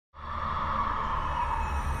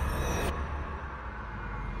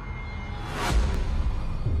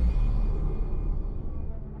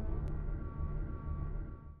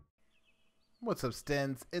What's up,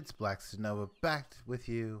 Stins? It's BlackstinNova back with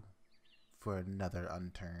you for another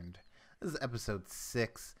Unturned. This is episode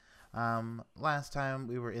 6. Last time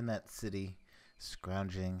we were in that city,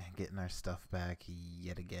 scrounging, getting our stuff back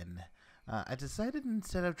yet again. I decided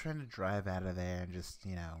instead of trying to drive out of there and just,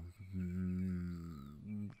 I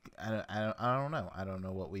don't know. I don't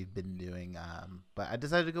know what we've been doing, but I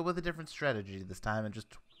decided to go with a different strategy this time and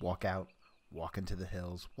just walk out, walk into the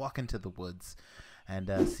hills, walk into the woods,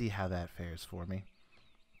 and see how that fares for me.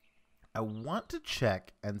 I want to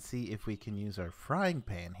check and see if we can use our frying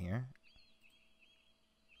pan here.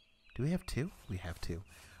 Do we have two? We have two.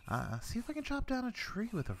 See if I can chop down a tree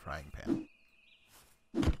with a frying pan.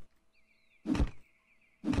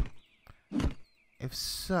 If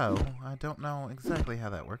so, I don't know exactly how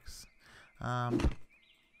that works. But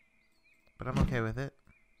I'm okay with it.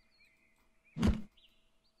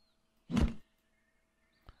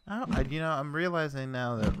 Oh, I'm realizing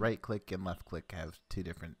now that right click and left click have two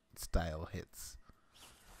different style hits.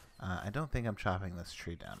 I don't think I'm chopping this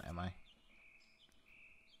tree down, am I?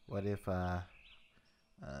 What if, I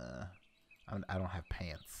don't have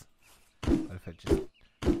pants. What if I just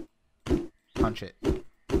punch it?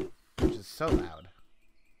 Which is so loud.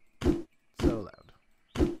 So loud.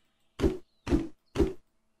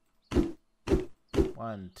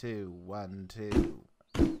 1, 2, 1, 2.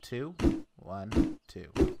 2, 1,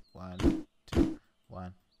 2, 1, 2,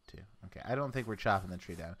 1, 2. Okay, I don't think we're chopping the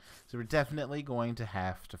tree down. So we're definitely going to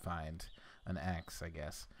have to find an axe, I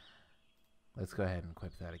guess. Let's go ahead and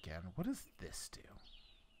equip that again. What does this do?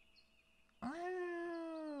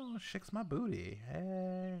 Oh, shakes my booty.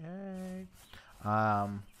 Hey, hey.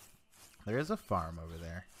 There is a farm over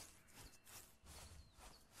there.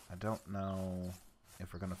 I don't know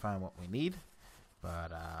if we're going to find what we need,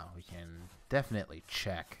 but we can definitely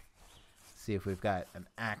check. See if we've got an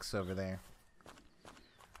axe over there.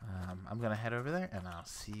 I'm going to head over there, and I'll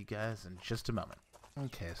see you guys in just a moment.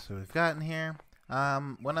 Okay, so we've gotten here.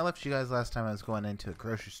 When I left you guys last time, I was going into a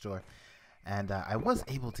grocery store, and I was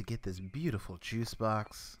able to get this beautiful juice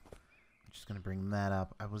box. I'm just going to bring that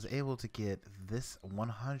up. I was able to get this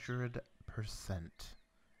 100%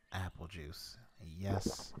 apple juice.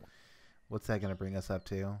 Yes. What's that going to bring us up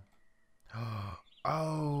to?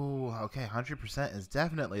 Oh, okay. 100% is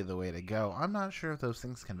definitely the way to go. I'm not sure if those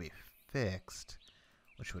things can be fixed,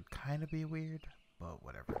 which would kind of be weird, but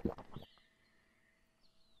whatever.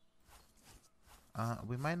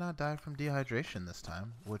 We might not die from dehydration this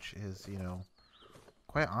time, which is,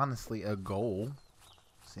 quite honestly a goal,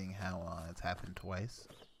 seeing how it's happened twice.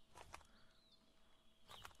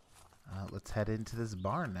 Let's head into this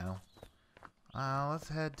barn now. Let's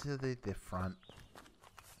head to the front.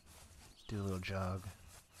 Do a little jog.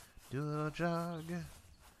 Do a little jog.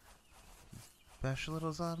 Bash a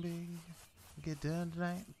little zombie. Get down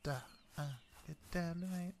tonight. Get down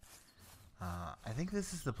tonight. I think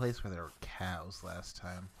this is the place where there were cows last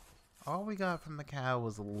time. All we got from the cow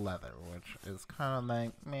was leather, which is kind of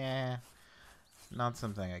like, meh. Not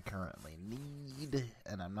something I currently need,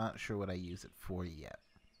 and I'm not sure what I use it for yet.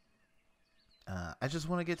 I just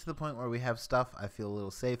want to get to the point where we have stuff, I feel a little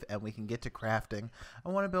safe, and we can get to crafting. I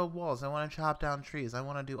want to build walls. I want to chop down trees. I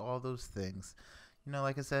want to do all those things.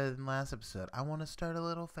 Like I said in the last episode, I want to start a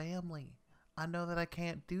little family. I know that I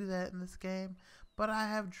can't do that in this game, but I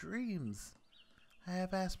have dreams. I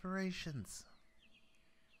have aspirations.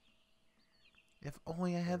 If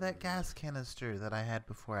only I had that gas canister that I had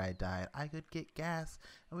before I died, I could get gas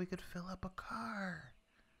and we could fill up a car.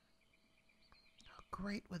 How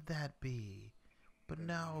great would that be? But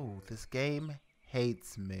no, this game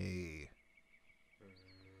hates me.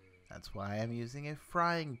 That's why I'm using a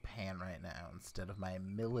frying pan right now instead of my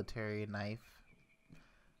military knife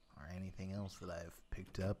or anything else that I've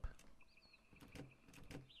picked up.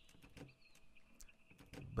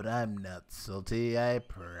 But I'm not salty, I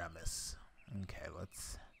promise. Okay,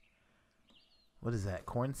 what is that,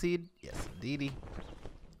 corn seed? Yes, indeedy.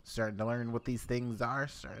 Starting to learn what these things are,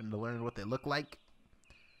 starting to learn what they look like.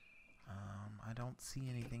 I don't see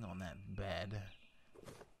anything on that bed.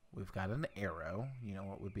 We've got an arrow. You know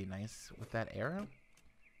what would be nice with that arrow?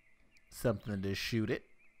 Something to shoot it.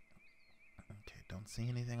 Okay, don't see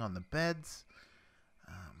anything on the beds.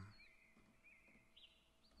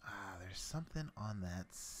 There's something on that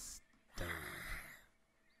stove.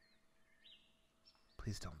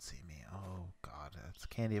 Please don't see me. Oh, God. That's a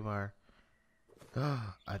candy bar.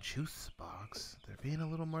 A juice box. They're being a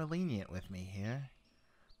little more lenient with me here.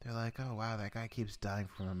 They're like, oh, wow, that guy keeps dying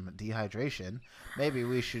from dehydration. Maybe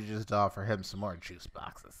we should just offer him some more juice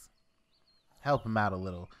boxes. Help him out a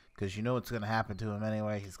little, because you know what's going to happen to him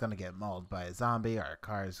anyway. He's going to get mauled by a zombie. Our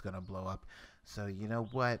car is going to blow up. So, you know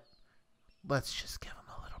what? Let's just give him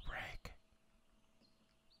a little break.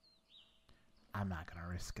 I'm not going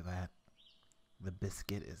to risk that. The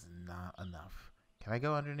biscuit is not enough. Can I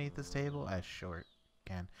go underneath this table? I sure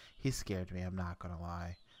can. He scared me, I'm not going to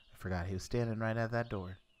lie. I forgot he was standing right at that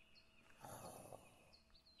door.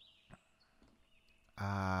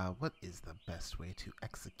 What is the best way to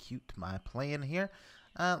execute my plan here?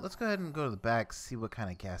 Let's go ahead and go to the back, see what kind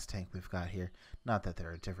of gas tank we've got here. Not that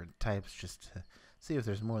there are different types, just to see if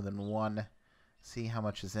there's more than one. See how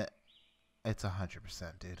much is it. It's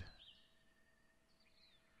 100%, dude.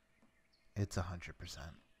 It's 100%.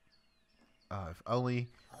 Oh, if only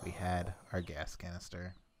we had our gas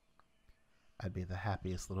canister. I'd be the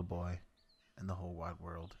happiest little boy in the whole wide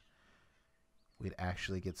world. We'd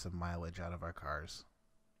actually get some mileage out of our cars.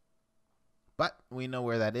 But we know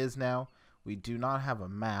where that is now. We do not have a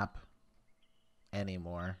map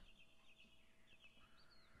anymore.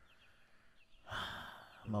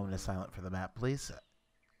 Moment of silence for the map, please.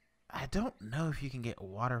 I don't know if you can get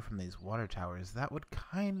water from these water towers. That would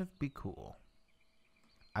kind of be cool.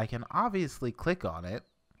 I can obviously click on it.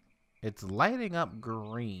 It's lighting up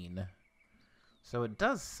green. So it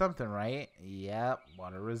does something, right? Yep,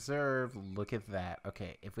 water reserve. Look at that.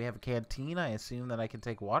 Okay, if we have a canteen, I assume that I can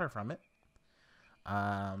take water from it.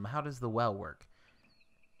 How does the well work?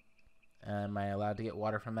 Am I allowed to get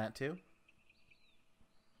water from that too?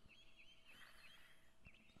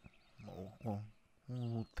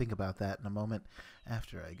 We'll think about that in a moment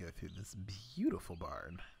after I go through this beautiful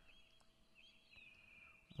barn.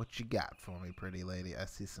 What you got for me, pretty lady? I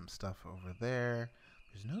see some stuff over there.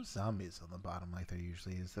 There's no zombies on the bottom like there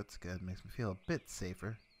usually is. That's good. Makes me feel a bit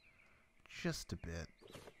safer. Just a bit.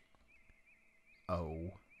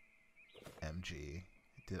 OMG.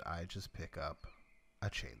 Did I just pick up a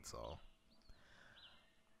chainsaw?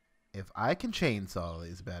 If I can chainsaw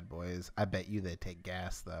these bad boys, I bet you they take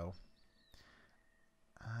gas, though.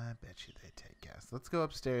 I bet you they take gas. Let's go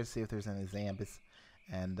upstairs, see if there's any zombies.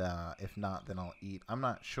 And if not, then I'll eat. I'm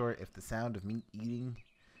not sure if the sound of me eating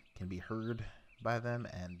can be heard by them,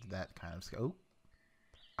 and that kind of... Oh,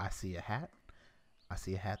 I see a hat. I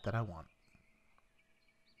see a hat that I want.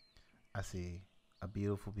 I see a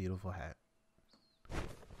beautiful, beautiful hat.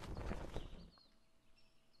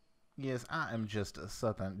 Yes, I am just a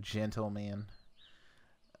southern gentleman.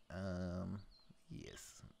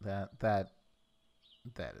 Yes, that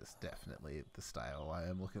is definitely the style I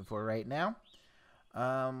am looking for right now.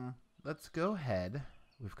 Let's go ahead.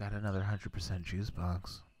 We've got another 100% juice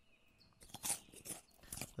box.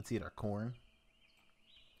 Let's eat our corn.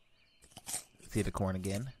 Let's eat the corn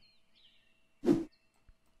again.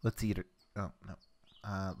 Let's eat it. Oh, no.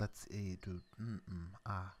 Let's eat.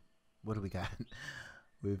 What do we got?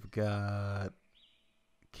 We've got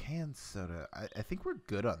canned soda. I think we're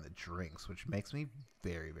good on the drinks, which makes me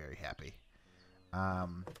very, very happy.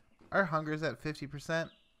 Our hunger's at 50%.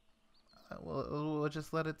 We'll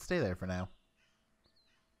just let it stay there for now.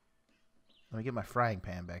 Let me get my frying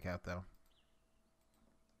pan back out, though.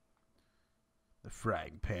 The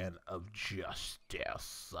frying pan of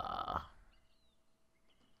justice.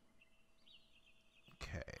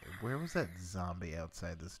 Okay, where was that zombie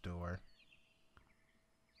outside this door?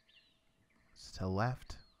 It's to the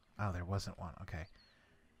left. Oh, there wasn't one. Okay.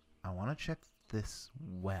 I want to check this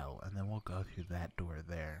well, and then we'll go through that door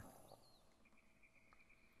there.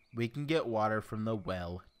 We can get water from the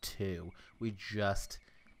well, too. We just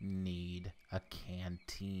need a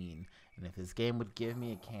canteen. And if this game would give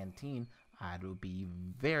me a canteen, I would be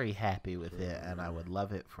very happy with it, and I would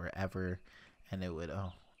love it forever. And it would...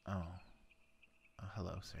 Oh,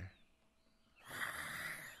 hello, sir.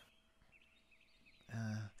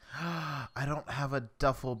 I don't have a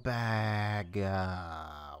duffel bag.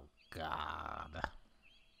 Oh, God. I'm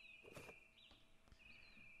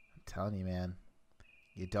telling you, man.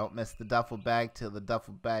 You don't miss the duffel bag till the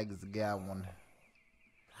duffel bag has got one.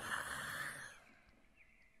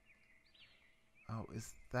 Oh,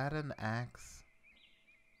 is that an axe?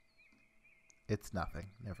 It's nothing.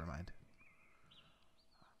 Never mind.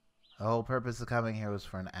 The whole purpose of coming here was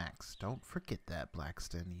for an axe. Don't forget that,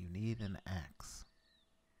 Blackstin. You need an axe.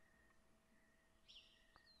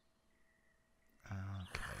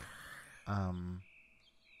 Okay.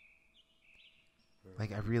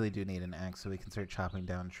 Like, I really do need an axe so we can start chopping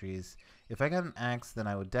down trees. If I got an axe, then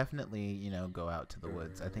I would definitely, you know, go out to the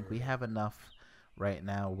woods. I think we have enough right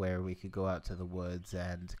now where we could go out to the woods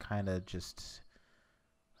and kind of just...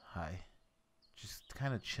 Just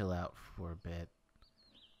kind of chill out for a bit.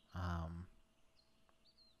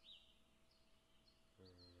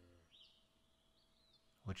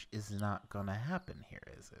 Which is not gonna happen here,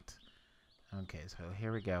 is it? Okay, so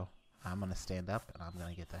here we go. I'm gonna stand up and I'm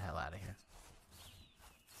gonna get the hell out of here.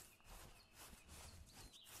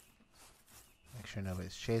 sure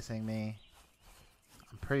nobody's chasing me.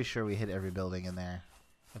 I'm pretty sure we hit every building in there.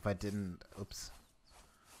 If I didn't, oops.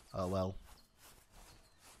 Oh well.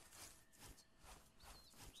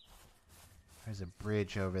 There's a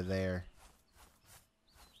bridge over there.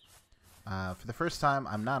 For the first time,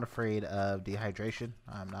 I'm not afraid of dehydration.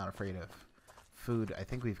 I'm not afraid of food. I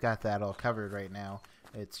think we've got that all covered right now.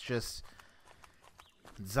 It's just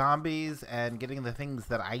zombies and getting the things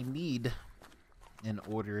that I need in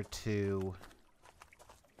order to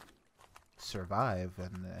survive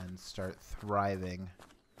and start thriving.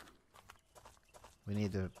 We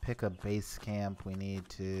need to pick a base camp. We need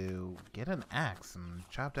to get an axe and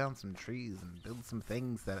chop down some trees and build some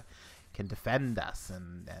things that can defend us,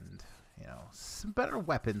 and you know, some better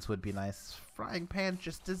weapons would be nice. Frying pan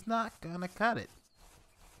just is not gonna cut it.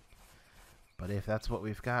 But if that's what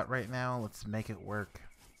we've got right now, let's make it work.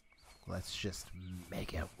 Let's just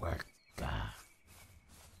make it work. Okay,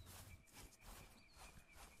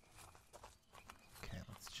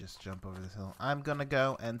 let's just jump over this hill. I'm gonna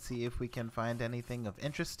go and see if we can find anything of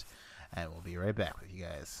interest, and we'll be right back with you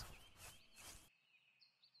guys.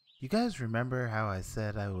 You guys remember how I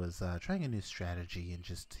said I was trying a new strategy and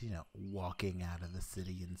just, you know, walking out of the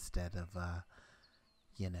city instead of,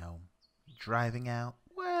 you know, driving out?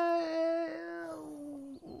 Well,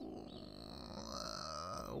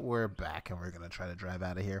 we're back and we're going to try to drive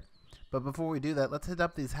out of here. But before we do that, let's hit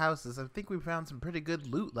up these houses. I think we found some pretty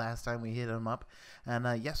good loot last time we hit them up.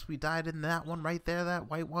 And, yes, we died in that one right there,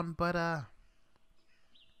 that white one. But,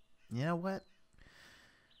 you know what?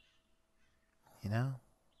 You know?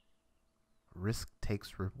 Risk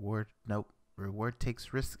takes reward. Nope. Reward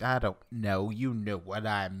takes risk. I don't know. You know what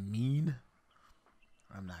I mean.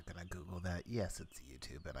 I'm not going to Google that. Yes, it's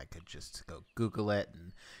YouTube, and I could just go Google it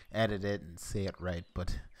and edit it and say it right,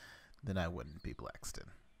 but then I wouldn't be Blackstin.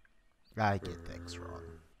 I get things wrong.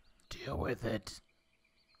 Deal with it.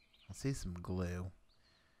 I see some glue.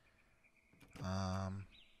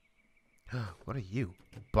 What are you?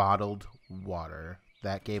 Bottled water.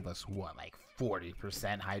 That gave us, what, like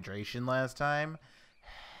 40% hydration last time?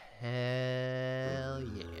 Hell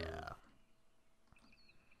yeah.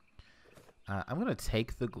 I'm going to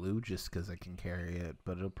take the glue just because I can carry it,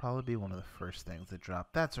 but it'll probably be one of the first things that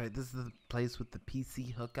drop. That's right, this is the place with the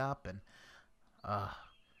PC hookup, and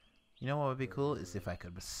you know what would be cool is if I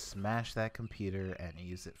could smash that computer and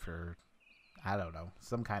use it for, I don't know,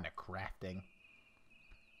 some kind of crafting.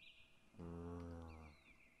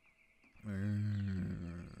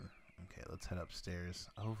 Okay, let's head upstairs.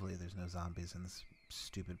 Hopefully there's no zombies in this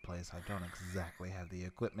stupid place. I don't exactly have the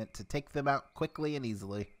equipment to take them out quickly and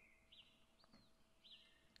easily.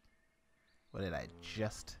 What did I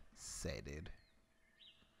just say, dude?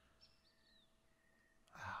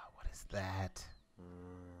 What is that?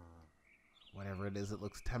 Whatever it is, it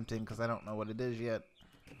looks tempting because I don't know what it is yet.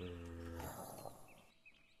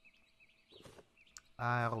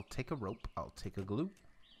 I'll take a rope. I'll take a glue.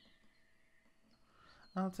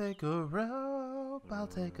 I'll take a rope. I'll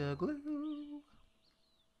take a glue.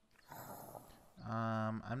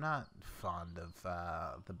 I'm not fond of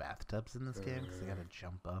the bathtubs in this game because I gotta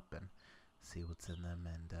jump up and see what's in them,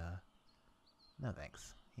 and no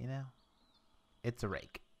thanks. You know, it's a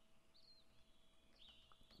rake.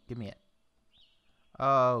 Give me it.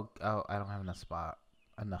 Oh, I don't have enough spot.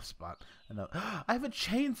 Enough. I have a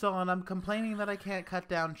chainsaw and I'm complaining that I can't cut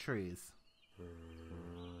down trees.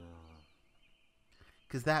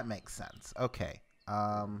 Because that makes sense. Okay.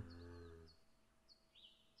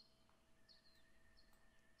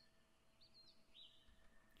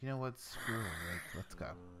 You know what? Screw it. Let's go.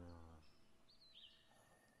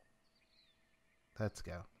 Let's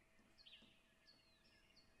go.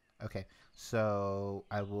 Okay. So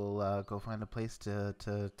I will go find a place to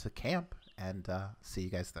camp and see you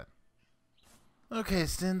guys then. Okay,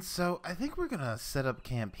 Stin, so I think we're going to set up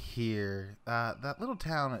camp here. That little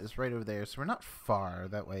town is right over there, so we're not far.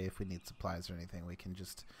 That way, if we need supplies or anything, we can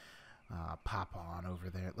just pop on over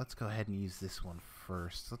there. Let's go ahead and use this one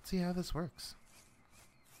first. Let's see how this works.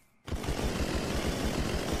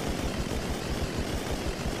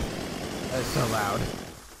 That's so loud.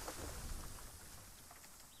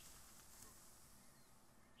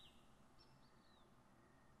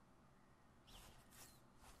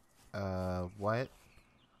 What?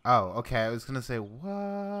 Oh, okay, I was gonna say,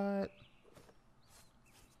 what?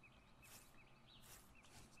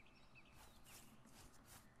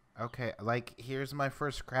 Okay, like, here's my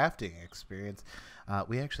first crafting experience.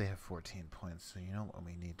 We actually have 14 points, so you know what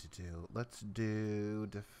we need to do. Let's do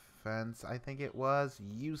defense, I think it was.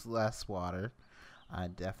 Use less water. I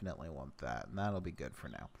definitely want that, and that'll be good for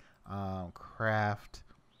now. Craft.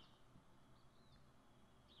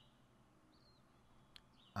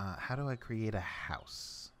 How do I create a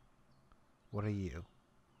house? What are you?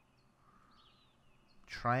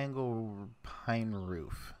 Triangle pine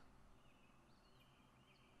roof.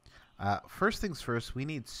 First things first, we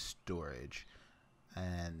need storage.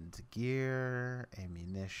 And gear,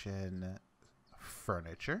 ammunition,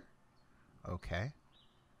 furniture. Okay.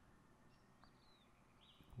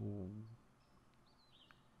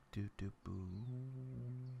 Do-do-boo.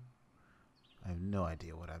 I have no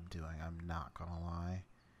idea what I'm doing. I'm not gonna lie.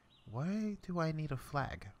 Why do I need a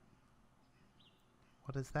flag?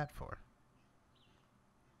 What is that for?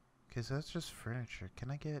 Okay, so that's just furniture. Can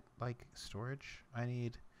I get, like, storage? I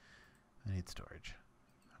need storage.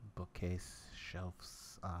 A bookcase,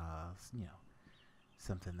 shelves, you know,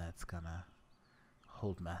 something that's gonna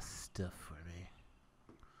hold my stuff for me.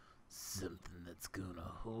 Something that's gonna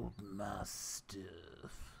hold my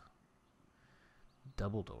stuff.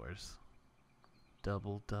 Double doors.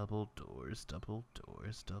 Double doors, double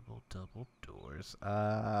doors, double doors.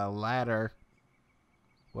 Ladder.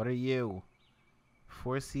 What are you?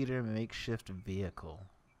 4-seater makeshift vehicle.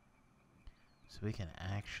 So we can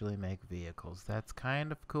actually make vehicles. That's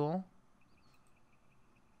kind of cool.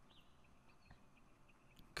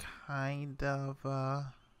 Kind of, oh,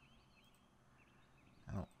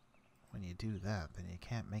 when you do that, then you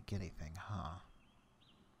can't make anything, huh?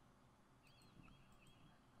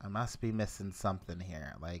 I must be missing something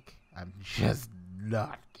here. Like, I'm just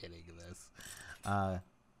not getting this. I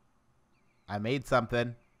made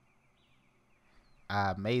something.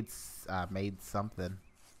 I made something.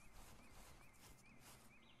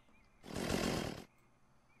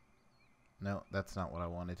 No, that's not what I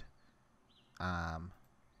wanted. I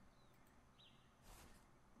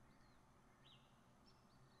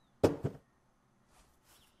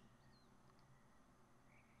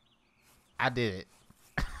did it.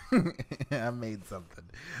 I made something.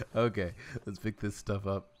 Okay, let's pick this stuff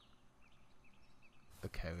up.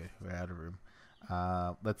 Okay, we're out of room.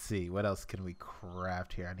 Let's see. What else can we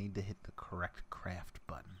craft here? I need to hit the correct craft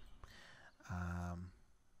button.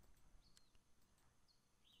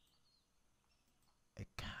 It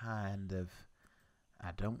kind of...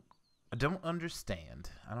 I don't understand.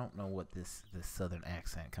 I don't know what this southern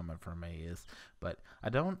accent coming from me is, but I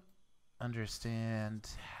don't understand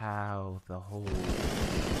how the whole...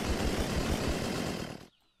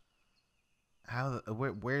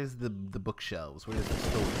 where's the bookshelves? Where's the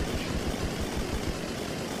storage?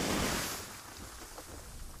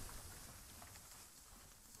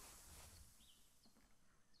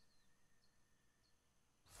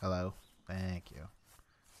 Hello? Thank you.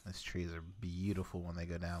 These trees are beautiful when they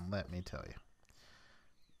go down, let me tell you.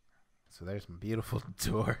 So there's my beautiful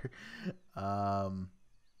door.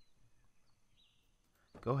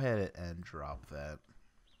 Go ahead and drop that.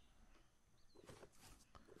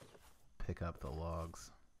 Pick up the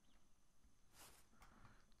logs.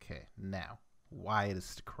 Okay, now,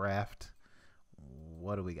 widest craft.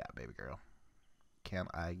 What do we got, baby girl? Can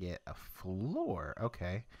I get a floor?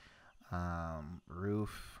 Okay.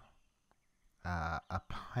 Roof. A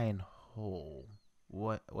pine hole.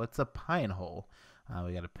 What's a pine hole?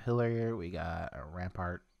 We got a pillar. We got a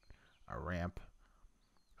rampart. A ramp.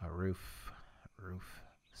 A roof.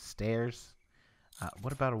 Stairs.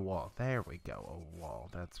 What about a wall? There we go. A wall.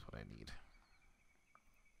 That's what I need.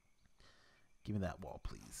 Give me that wall,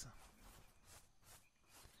 please.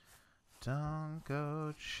 Don't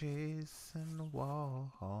go chasing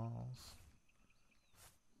walls.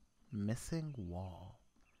 Missing wall.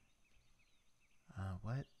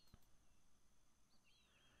 What?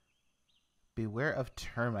 Beware of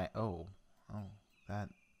termite. Oh, that.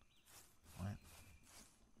 What?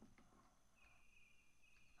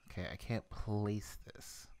 Okay, I can't place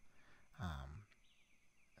this.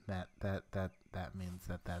 That means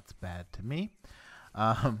that's bad to me.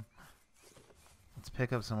 Let's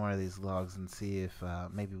pick up some more of these logs and see if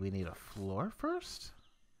maybe we need a floor first.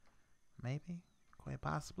 Maybe, quite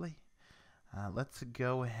possibly. Let's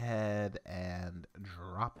go ahead and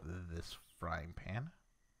drop this frying pan.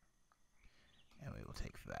 And we will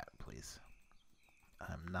take that, please.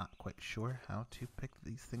 I'm not quite sure how to pick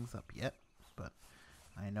these things up yet, but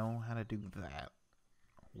I know how to do that.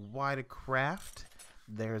 Why to craft?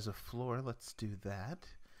 There's a floor. Let's do that.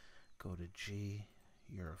 Go to G.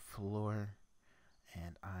 You're a floor.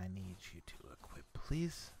 And I need you to equip,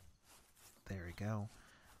 please. There we go.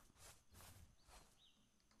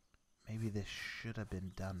 Maybe this should have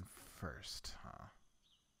been done first, huh?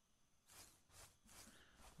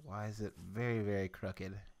 Why is it very, very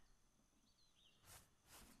crooked?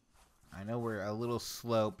 I know we're a little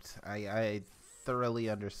sloped. I thoroughly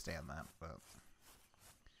understand that, but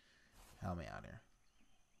help me out here.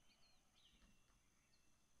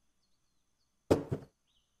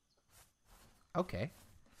 Okay.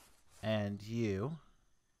 And you.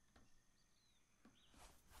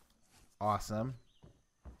 Awesome.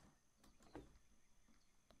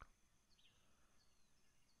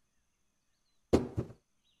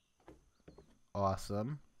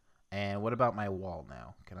 Awesome. And what about my wall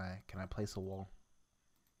now? Can I place a wall?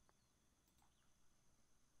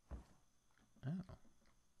 Oh.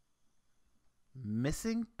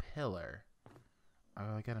 Missing pillar.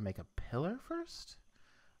 Oh, I gotta make a pillar first?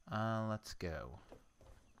 Let's go.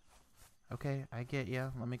 Okay, I get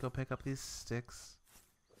ya. Let me go pick up these sticks.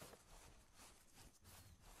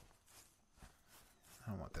 I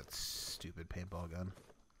don't want that stupid paintball gun.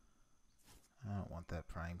 I don't want that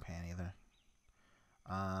frying pan either.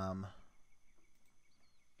 I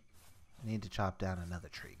need to chop down another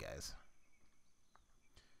tree, guys.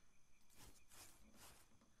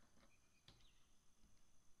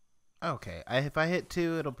 Okay, if I hit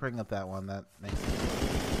 2, it'll bring up that one. That makes sense.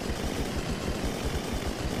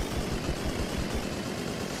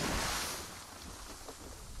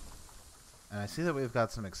 And I see that we've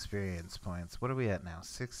got some experience points. What are we at now?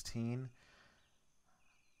 16?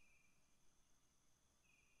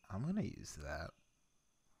 I'm going to use that.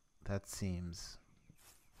 That seems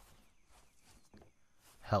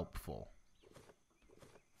helpful.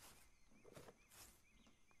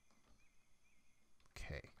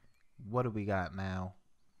 Okay. What do we got now?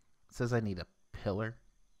 It says I need a pillar.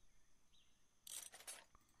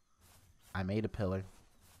 I made a pillar.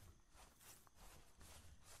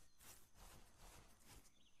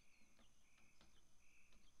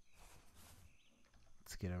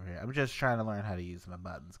 Let's get over here. I'm just trying to learn how to use my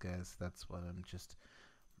buttons, guys. That's what I'm just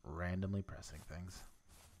randomly pressing things.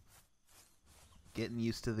 Getting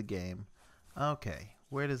used to the game. Okay.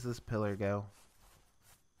 Where does this pillar go?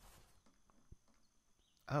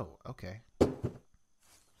 Oh, okay.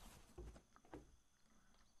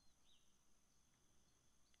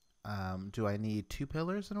 Do I need 2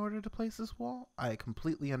 pillars in order to place this wall? I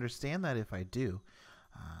completely understand that if I do.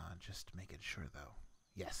 Just making sure, though.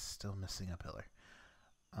 Yes, still missing a pillar.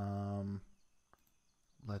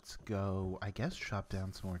 Let's go, I guess, chop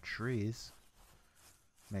down some more trees.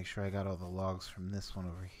 Make sure I got all the logs from this one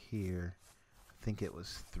over here. I think it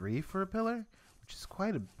was 3 for a pillar, which is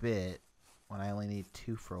quite a bit when I only need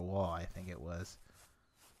 2 for a wall, I think it was.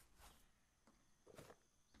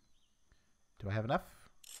 Do I have enough?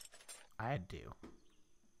 I do.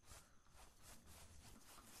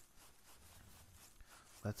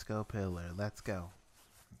 Let's go, pillar. Let's go.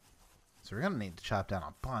 So we're going to need to chop down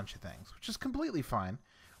a bunch of things, which is completely fine.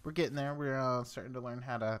 We're getting there. We're starting to learn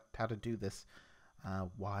how to do this.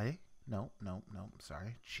 Y. No.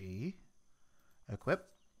 Sorry. G. Equip.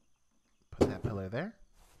 Put that pillar there.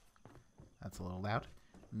 That's a little loud.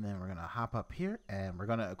 And then we're going to hop up here, and we're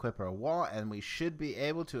going to equip our wall, and we should be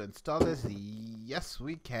able to install this. Yes,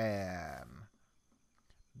 we can.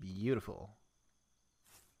 Beautiful.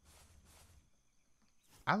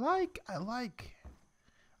 I like.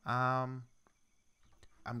 I'm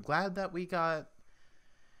glad that we got,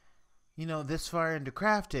 this far into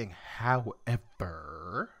crafting.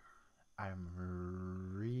 However, I'm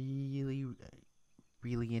really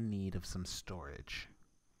in need of some storage.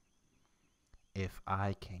 If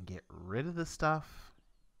I can get rid of the stuff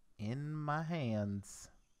in my hands,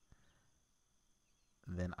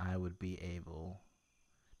 then I would be able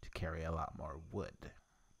to carry a lot more wood.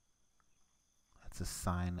 Let's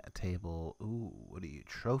assign a table. Ooh, what are you?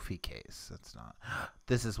 Trophy case. That's not.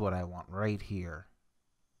 This is what I want right here.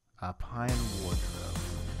 A pine wardrobe.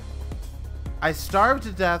 I starved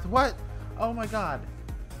to death. What? Oh my god.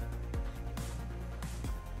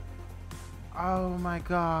 Oh my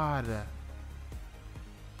god.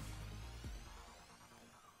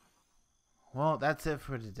 Well, that's it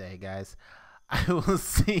for today, guys. I will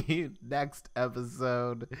see you next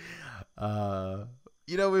episode.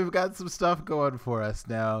 We've got some stuff going for us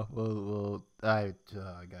now. I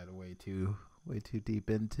got way too deep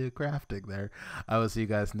into crafting there. I will see you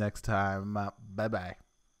guys next time. Bye bye.